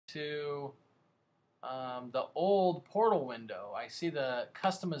to the old portal window. I see the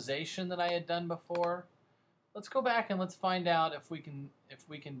customization that I had done before. Let's go back and let's find out if we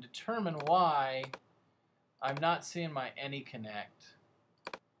can determine why I'm not seeing my AnyConnect.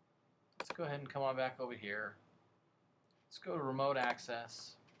 Let's go ahead and come on back over here. Let's go to remote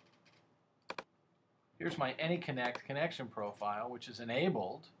access. Here's my AnyConnect connection profile, which is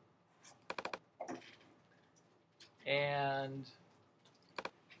enabled. And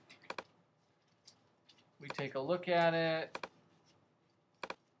we take a look at it.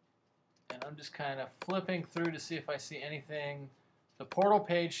 And I'm just kind of flipping through to see if I see anything. The portal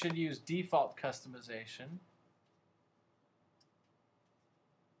page should use default customization.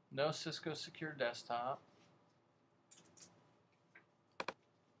 No Cisco Secure Desktop.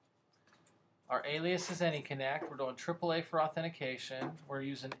 Our alias is AnyConnect. We're doing AAA for authentication. We're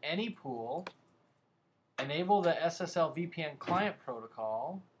using AnyPool. Enable the SSL VPN client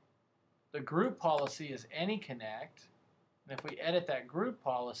protocol. The group policy is AnyConnect. And if we edit that group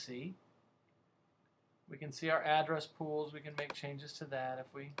policy, we can see our address pools. We can make changes to that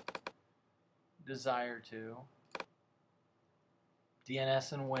if we desire to.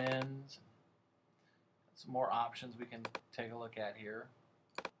 DNS and WINs. Some more options we can take a look at here.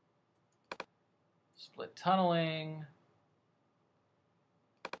 Split tunneling.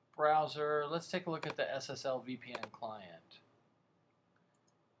 Browser. Let's take a look at the SSL VPN client.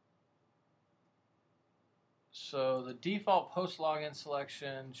 So the default post login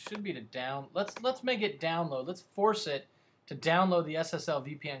selection should be to down. Let's make it download. Let's force it to download the SSL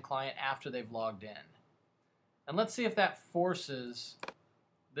VPN client after they've logged in. And let's see if that forces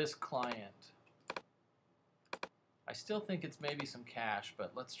this client. I still think it's maybe some cache,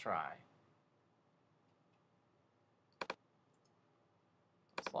 but let's try.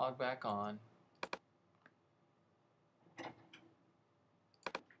 Let's log back on.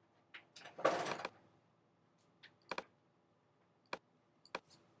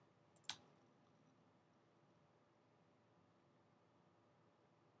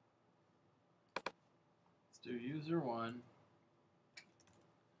 Do user 1,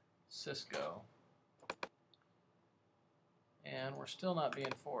 Cisco, and we're still not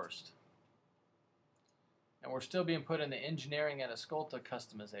being forced. And we're still being put in the engineering at Ascolta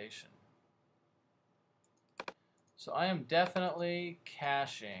customization. So I am definitely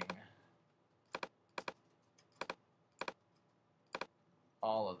caching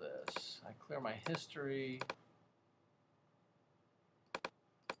all of this. I clear my history.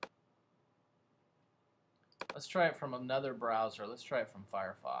 Let's try it from another browser. Let's try it from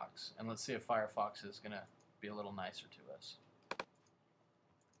Firefox. And let's see if Firefox is going to be a little nicer to us.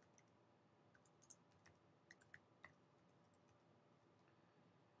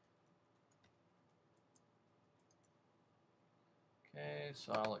 Okay,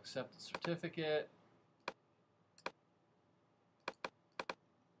 so I'll accept the certificate.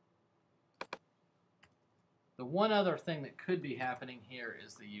 The one other thing that could be happening here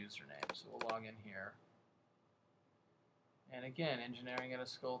is the username. So we'll log in here. And again, engineering at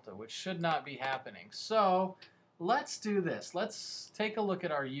Ascolta, which should not be happening. So let's do this. Let's take a look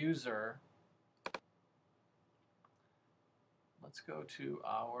at our user. Let's go to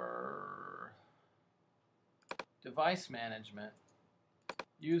our device management,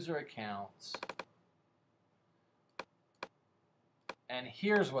 user accounts. And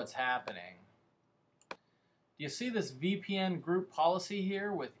here's what's happening. You see this VPN group policy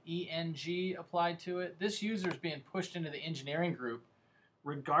here with ENG applied to it? This user is being pushed into the engineering group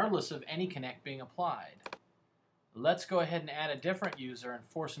regardless of AnyConnect being applied. Let's go ahead and add a different user and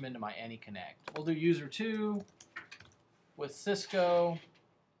force them into my AnyConnect. We'll do user 2 with Cisco,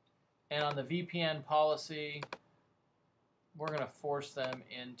 and on the VPN policy, we're going to force them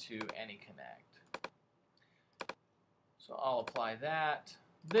into AnyConnect. So I'll apply that.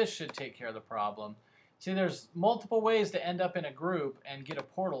 This should take care of the problem. See, there's multiple ways to end up in a group and get a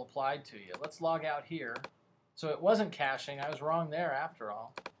portal applied to you. Let's log out here. So it wasn't caching. I was wrong there after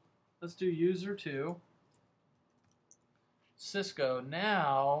all. Let's do user 2. Cisco.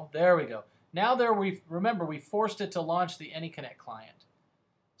 Now, there we go. Now remember, we forced it to launch the AnyConnect client.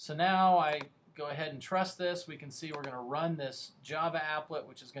 So now I go ahead and trust this. We can see we're going to run this Java applet,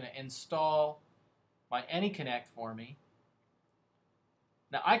 which is going to install my AnyConnect for me.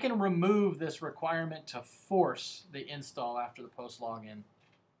 Now I can remove this requirement to force the install after the post login.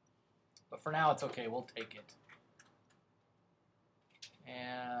 But for now it's okay, we'll take it.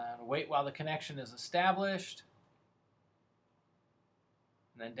 And wait while the connection is established.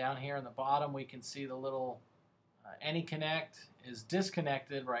 And then down here in the bottom we can see the little AnyConnect is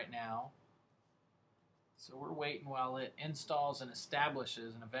disconnected right now. So we're waiting while it installs and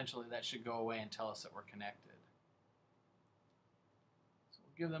establishes, and eventually that should go away and tell us that we're connected. So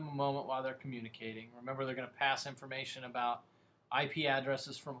we'll give them a moment while they're communicating. Remember, they're going to pass information about IP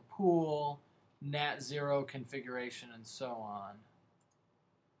addresses from a pool, NAT0 configuration, and so on.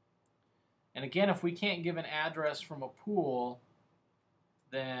 And again, if we can't give an address from a pool,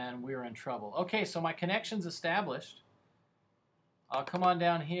 then we're in trouble. Okay, so my connection's established. I'll come on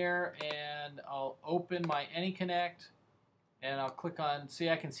down here and I'll open my AnyConnect and I'll click on, see,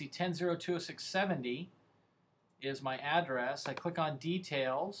 I can see 10.0.206.70 is my address. I click on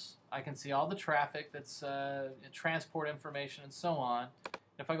details. I can see all the traffic that's transport information and so on.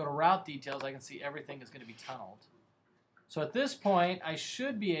 If I go to route details, I can see everything is going to be tunneled. So at this point, I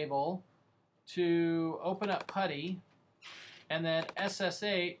should be able to open up PuTTY and then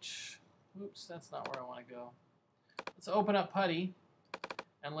SSH. Oops, that's not where I want to go. Let's open up PuTTY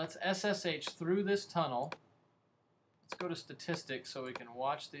and let's SSH through this tunnel. Let's go to statistics so we can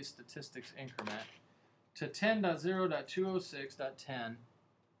watch these statistics increment to 10.0.206.10,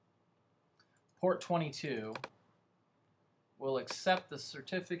 port 22. We'll accept the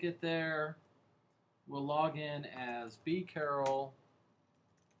certificate there. We'll log in as B. Carroll,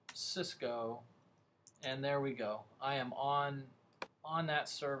 Cisco, and there we go. I am on that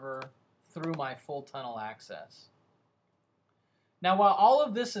server through my full tunnel access. Now, while all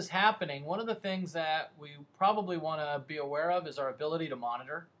of this is happening, one of the things that we probably want to be aware of is our ability to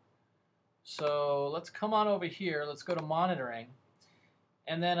monitor. So let's come on over here. Let's go to monitoring.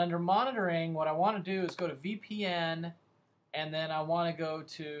 And then under monitoring, what I want to do is go to VPN, and then I want to go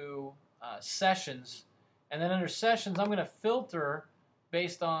to sessions. And then under sessions, I'm going to filter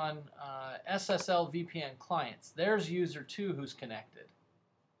based on SSL VPN clients. There's user 2 who's connected.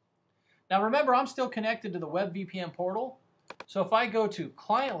 Now remember, I'm still connected to the web VPN portal. So if I go to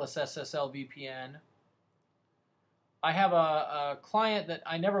clientless SSL VPN, I have a client that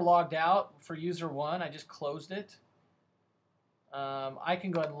I never logged out for user 1. I just closed it. I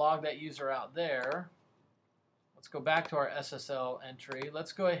can go ahead and log that user out there. Let's go back to our SSL entry.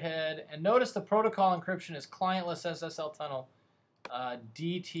 Let's go ahead and notice the protocol encryption is clientless SSL tunnel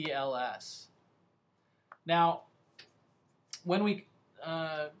DTLS. Now, when we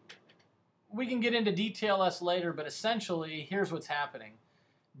can get into DTLS later, but essentially, here's what's happening.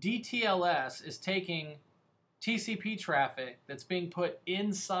 DTLS is taking TCP traffic that's being put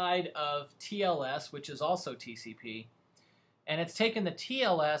inside of TLS, which is also TCP, and it's taking the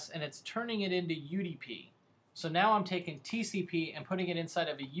TLS and it's turning it into UDP. So now I'm taking TCP and putting it inside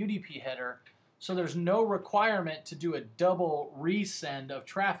of a UDP header, so there's no requirement to do a double resend of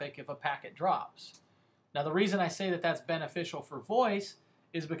traffic if a packet drops. Now the reason I say that that's beneficial for voice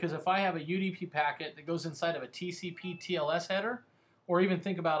is because if I have a UDP packet that goes inside of a TCP TLS header, or even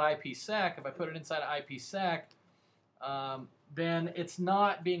think about IPsec, if I put it inside of IPsec, then it's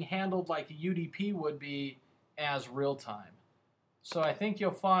not being handled like a UDP would be as real time. So I think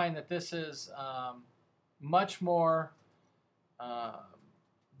you'll find that this is much more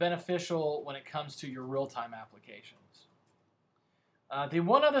beneficial when it comes to your real-time applications. The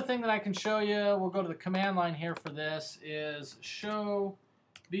one other thing that I can show you, we'll go to the command line here for this, is show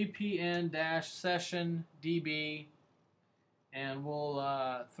VPN-session DB, and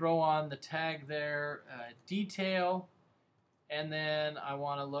we'll throw on the tag there, detail, and then I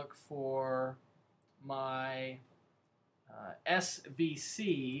want to look for my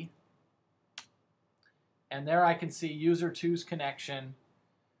SVC, and there I can see user 2's connection,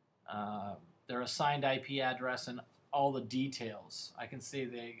 their assigned IP address, and all the details. I can see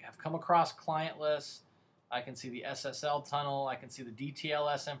they have come across clientless. I can see the SSL tunnel. I can see the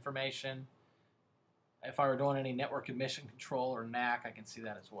DTLS information. If I were doing any network admission control or NAC, I can see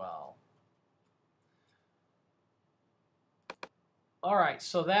that as well. All right,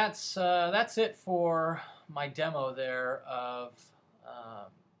 so that's it for my demo there of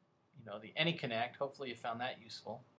the AnyConnect. Hopefully you found that useful.